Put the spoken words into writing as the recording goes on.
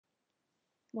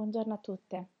Buongiorno a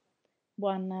tutte,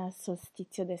 buon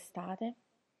solstizio d'estate.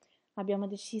 Abbiamo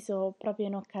deciso proprio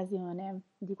in occasione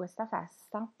di questa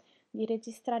festa di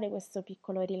registrare questo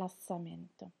piccolo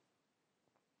rilassamento.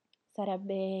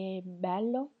 Sarebbe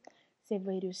bello se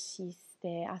voi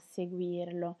riusciste a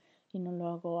seguirlo in un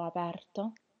luogo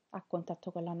aperto, a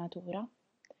contatto con la natura,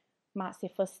 ma se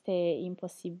foste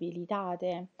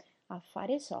impossibilitate a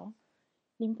fare ciò,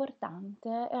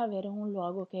 l'importante è avere un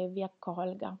luogo che vi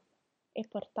accolga e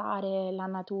portare la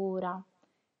natura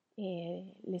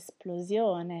e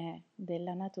l'esplosione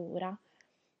della natura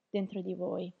dentro di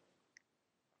voi.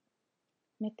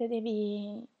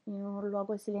 Mettetevi in un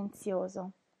luogo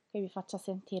silenzioso che vi faccia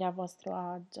sentire a vostro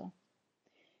agio.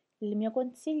 Il mio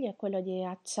consiglio è quello di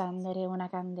accendere una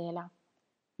candela,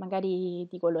 magari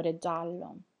di colore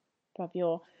giallo,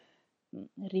 proprio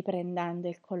riprendendo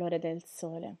il colore del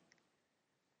sole.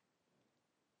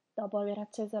 Dopo aver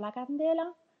acceso la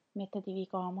candela, mettetevi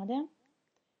comode,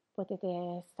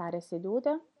 potete stare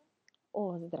sedute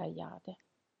o sdraiate.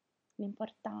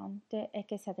 L'importante è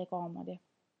che siate comode.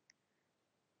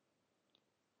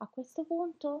 A questo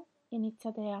punto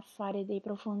iniziate a fare dei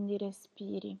profondi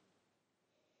respiri.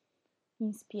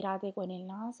 Inspirate con il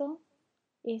naso,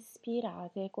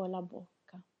 espirate con la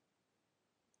bocca.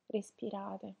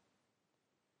 Respirate.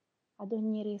 Ad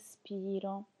ogni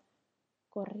respiro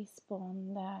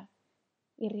corrisponde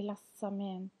il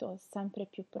rilassamento sempre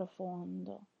più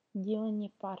profondo di ogni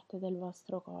parte del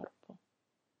vostro corpo.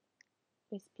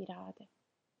 Respirate,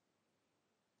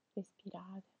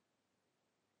 respirate.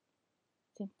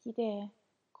 Sentite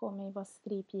come i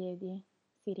vostri piedi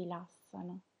si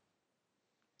rilassano.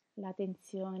 La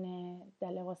tensione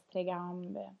delle vostre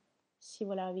gambe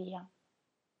scivola via.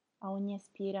 A ogni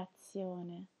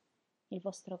espirazione il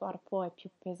vostro corpo è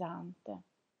più pesante.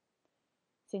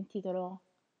 Sentitelo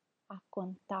a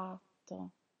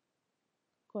contatto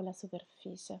con la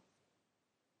superficie.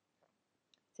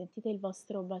 Sentite il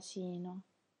vostro bacino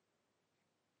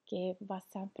che va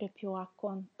sempre più a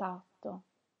contatto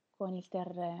con il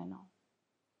terreno.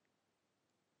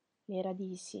 Le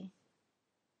radici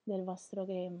del vostro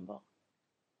grembo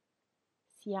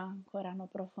si ancorano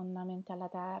profondamente alla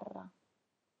terra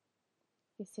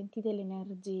e sentite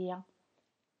l'energia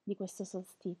di questo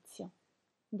solstizio,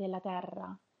 della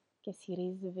terra che si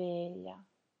risveglia,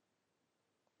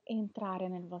 entrare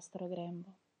nel vostro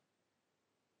grembo.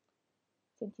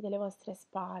 Sentite le vostre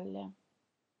spalle,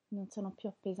 non sono più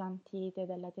appesantite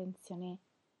dalla tensione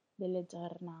delle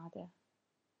giornate.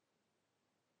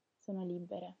 Sono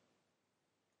libere,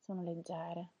 sono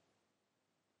leggere.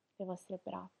 Le vostre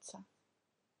braccia,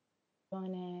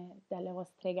 delle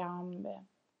vostre gambe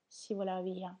scivola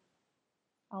via.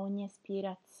 A ogni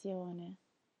espirazione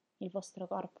il vostro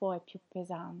corpo è più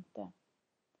pesante.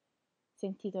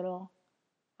 Sentitelo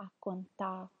a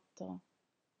contatto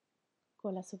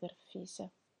con la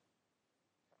superficie.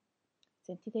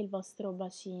 Sentite il vostro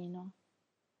bacino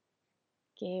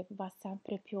che va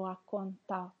sempre più a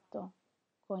contatto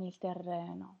con il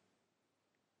terreno.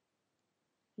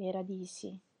 Le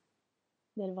radici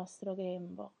del vostro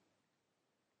grembo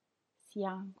si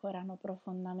ancorano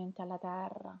profondamente alla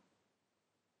terra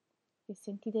e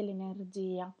sentite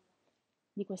l'energia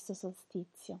di questo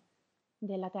solstizio,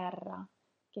 della terra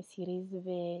che si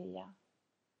risveglia,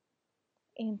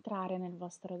 entrare nel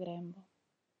vostro grembo.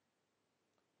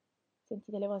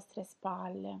 Sentite le vostre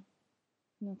spalle,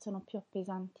 non sono più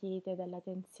appesantite dalla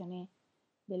tensione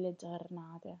delle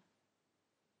giornate.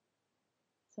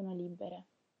 Sono libere,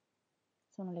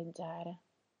 sono leggere.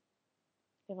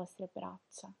 Le vostre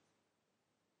braccia.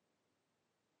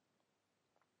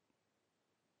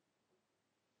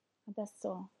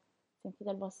 Adesso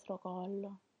sentite il vostro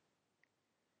collo,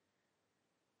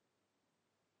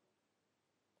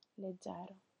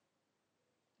 leggero,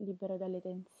 libero dalle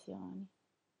tensioni,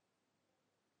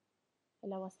 e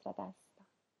la vostra testa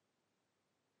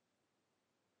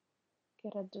che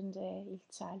raggiunge il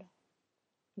cielo,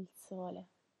 il sole.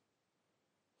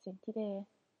 Sentite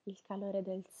il calore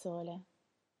del sole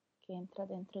che entra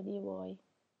dentro di voi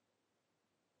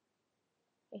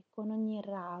e con ogni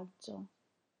raggio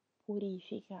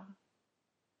purifica.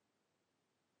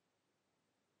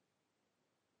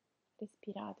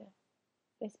 Respirate,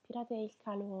 respirate il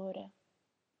calore,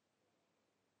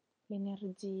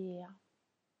 l'energia.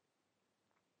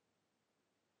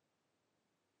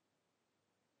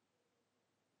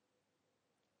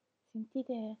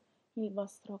 Sentite il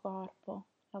vostro corpo,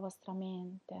 la vostra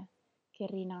mente che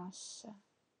rinasce,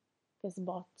 che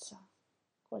sboccia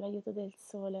con l'aiuto del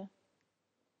sole.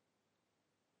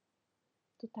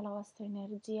 Tutta la vostra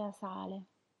energia sale.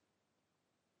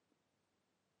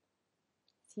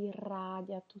 si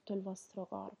irradia tutto il vostro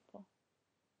corpo.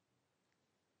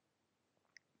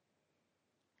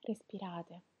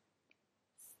 Respirate,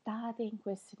 state in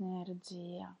questa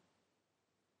energia.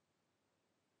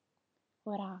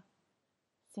 Ora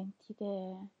sentite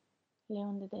le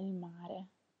onde del mare,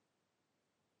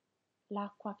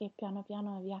 l'acqua che piano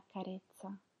piano vi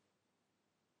accarezza,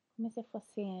 come se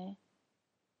fosse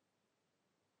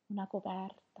una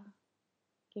coperta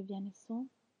che viene su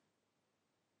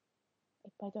e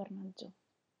poi torna giù.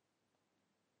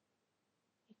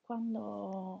 E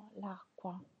quando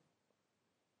l'acqua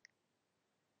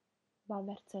va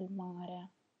verso il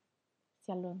mare, si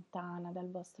allontana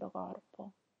dal vostro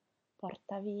corpo,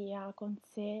 porta via con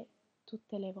sé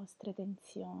tutte le vostre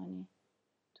tensioni,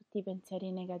 tutti i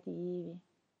pensieri negativi,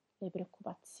 le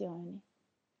preoccupazioni,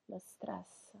 lo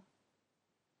stress.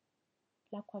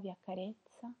 L'acqua vi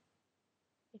accarezza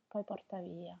e poi porta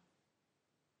via.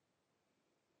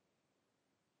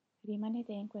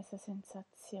 Rimanete in questa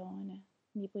sensazione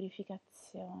di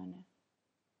purificazione,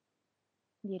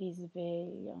 di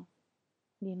risveglio,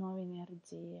 di nuove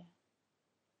energie.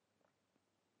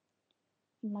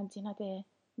 Immaginate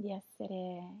di essere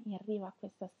in riva a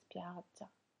questa spiaggia,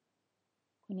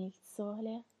 con il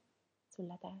sole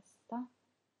sulla testa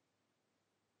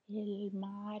e il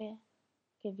mare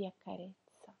che vi accarezza.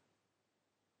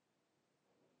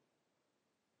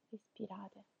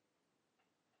 Respirate,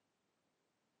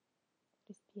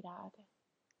 respirate.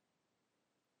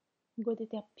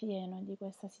 Godete appieno di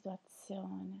questa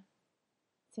situazione.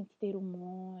 Sentite i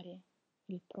rumori,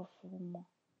 il profumo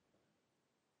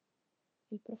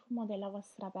della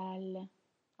vostra pelle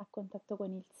a contatto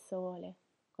con il sole,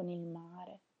 con il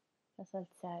mare, la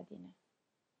salsedine.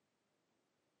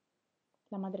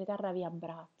 La madre terra vi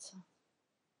abbraccia,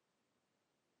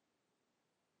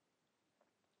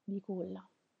 vi culla.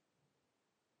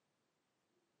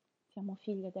 Siamo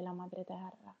figlie della madre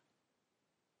terra.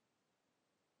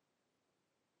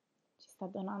 Ci sta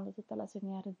donando tutta la sua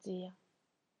energia.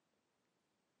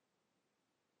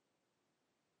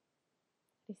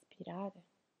 Respirate.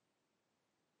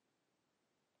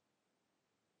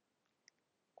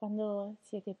 Quando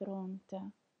siete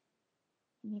pronte,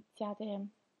 iniziate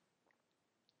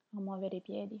a muovere i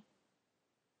piedi,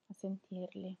 a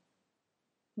sentirli,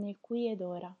 nel qui ed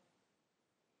ora.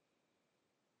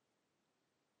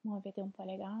 Muovete un po'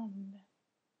 le gambe,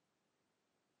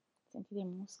 sentite i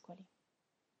muscoli.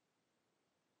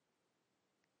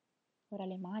 Ora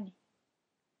le mani,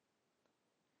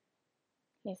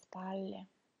 le spalle,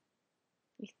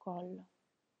 il collo,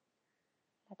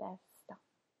 la testa.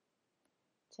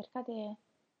 Cercate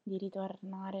di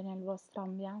ritornare nel vostro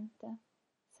ambiente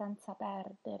senza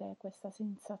perdere questa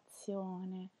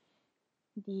sensazione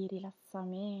di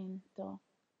rilassamento,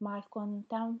 ma al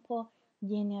contempo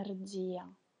di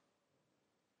energia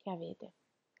che avete.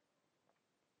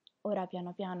 Ora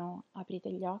piano piano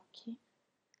aprite gli occhi,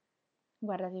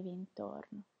 guardatevi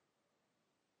intorno,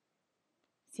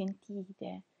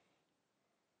 sentite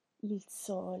il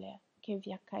sole che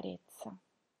vi accarezza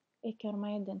e che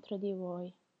ormai è dentro di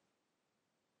voi.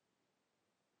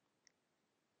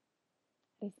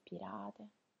 Respirate,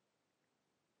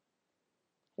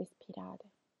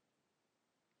 respirate.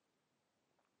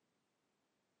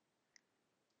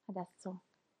 Adesso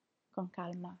con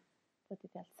calma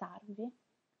potete alzarvi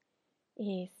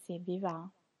e, se vi va,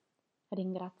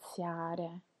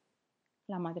 ringraziare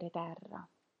la Madre Terra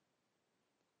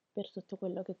per tutto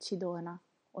quello che ci dona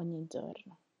ogni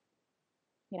giorno.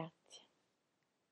 Grazie.